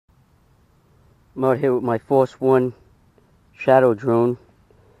I'm out here with my Force1 shadow drone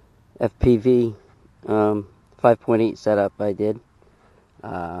FPV 5.8 setup I did.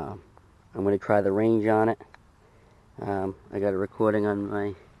 I'm going to try the range on it. I got a recording on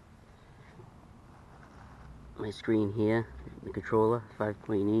my screen here, the controller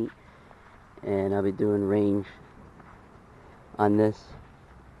 5.8, and I'll be doing range on this.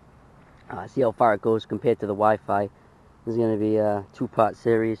 See how far it goes compared to the Wi-Fi. This is going to be a two-part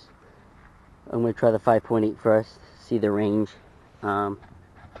series. I'm going to try the 5.8 first, see the range.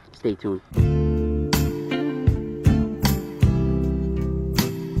 Stay tuned.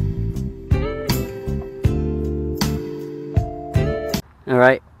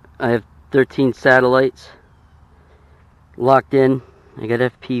 Alright, I have 13 satellites locked in. I got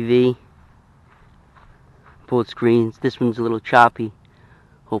FPV, both screens. This one's a little choppy.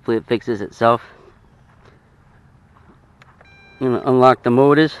 Hopefully it fixes itself. I'm going to unlock the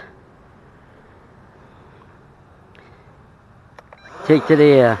motors. Take to the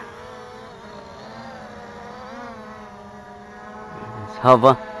air. It's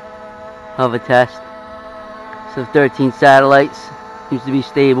hover test. So 13 satellites, seems to be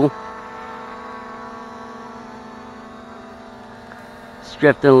stable. It's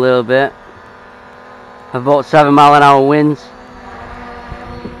drifting a little bit. About 7-mile-an-hour winds.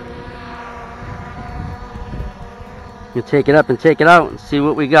 You take it up and take it out and see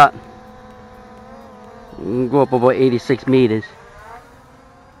what we got. We can go up about 86 meters.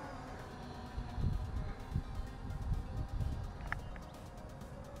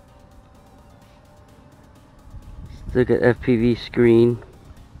 Look at FPV screen.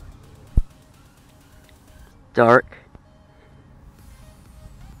 Dark.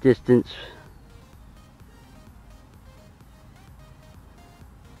 Distance.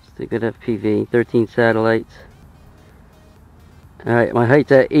 Look at FPV. 13 satellites. Alright, my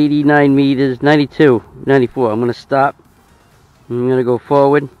height's at 89 meters. 92. 94. I'm going to stop. I'm going to go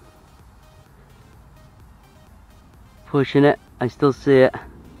forward. Pushing it. I still see it.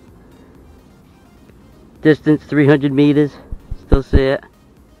 Distance 300 meters. Still see it.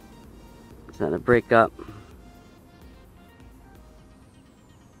 It's not gonna break up.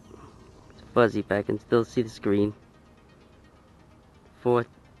 It's fuzzy, but I can still see the screen.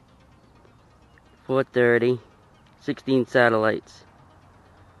 430. 16 satellites.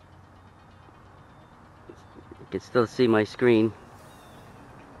 You can still see my screen.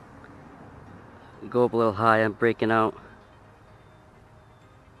 Go up a little high. I'm breaking out.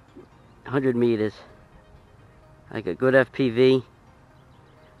 100 meters. I got good FPV.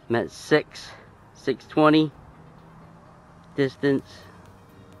 I'm at 620 distance.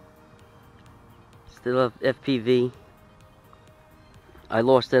 Still have FPV. I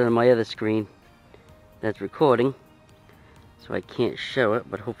lost it on my other screen that's recording, so I can't show it,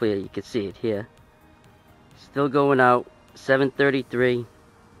 but hopefully you can see it here. Still going out. 733.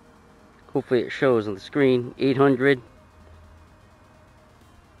 Hopefully it shows on the screen. 800.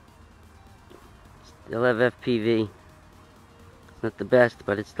 Still have FPV. It's not the best,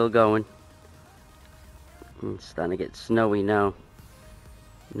 but it's still going. It's starting to get snowy now.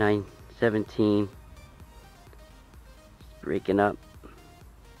 917. It's breaking up.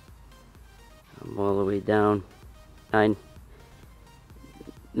 I'm all the way down.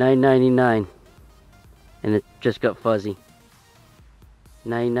 999. And it just got fuzzy.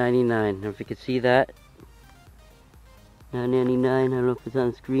 999. I don't know if you can see that. 999. I don't know if it's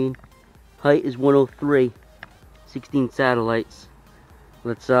on the screen. Height is 103. 16 satellites.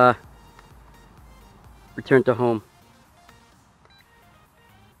 Let's return to home.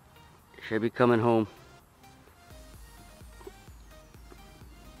 Should be coming home.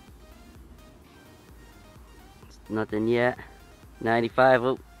 It's nothing yet. 95.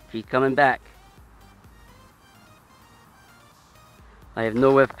 Oh, she's coming back. I have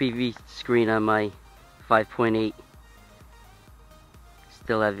no FPV screen on my 5.8.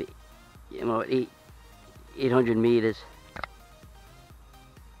 Still have 800 meters.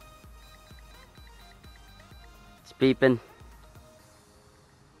 It's beeping.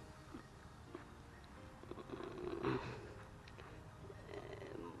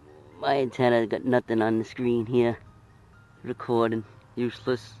 My antenna got nothing on the screen here. Recording.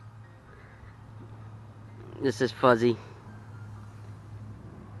 Useless. This is fuzzy.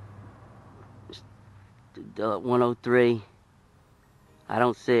 103. I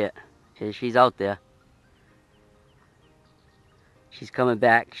don't see it. She's out there. She's coming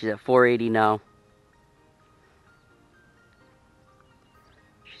back. She's at 480 now.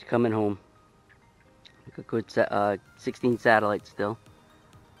 She's coming home. A good 16 satellites still.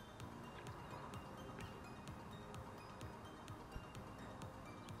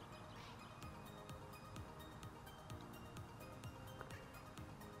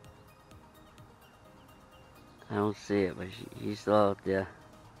 I don't see it, but she's still out there.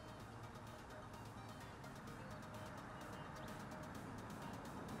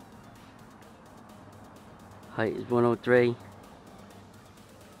 Height is 103.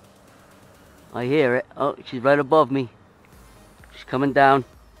 I hear it. Oh, she's right above me. She's coming down.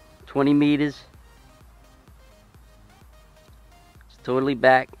 20 meters. It's totally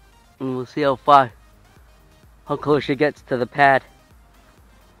back. And we'll see how close she gets to the pad.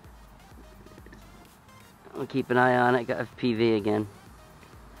 I'll keep an eye on it. Got FPV again.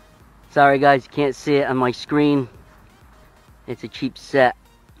 Sorry guys, you can't see it on my screen. It's a cheap set.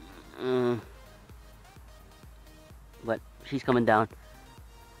 But she's coming down.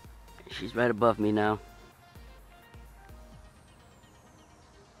 She's right above me now.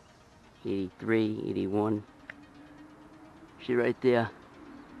 83, 81. She's right there.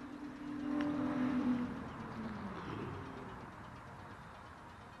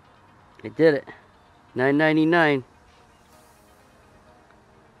 I did it. $9.99.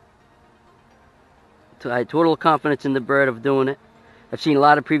 I had total confidence in the bird of doing it. I've seen a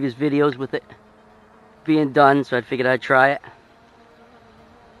lot of previous videos with it being done, so I figured I'd try it.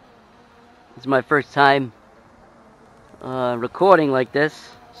 It's my first time recording like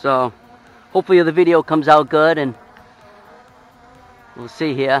this, so hopefully the video comes out good, and we'll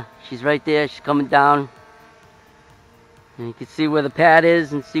see here. She's right there. She's coming down. And you can see where the pad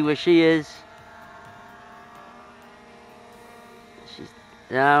is and see where she is. She's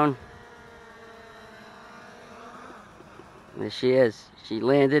down. There she is. She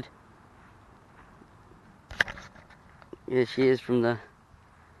landed. There she is from the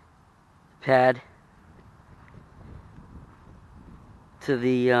pad to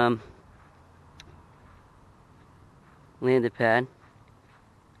the landed pad.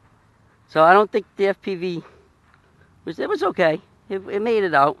 So I don't think the FPV was okay. It made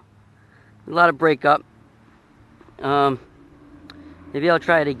it out. A lot of breakup. Maybe I'll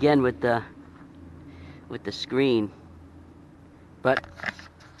try it again with the screen. But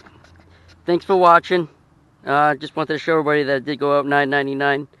thanks for watching. Just wanted to show everybody that it did go out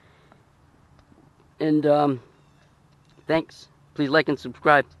 $9.99. And thanks. Please like and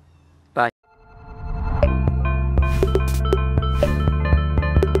subscribe.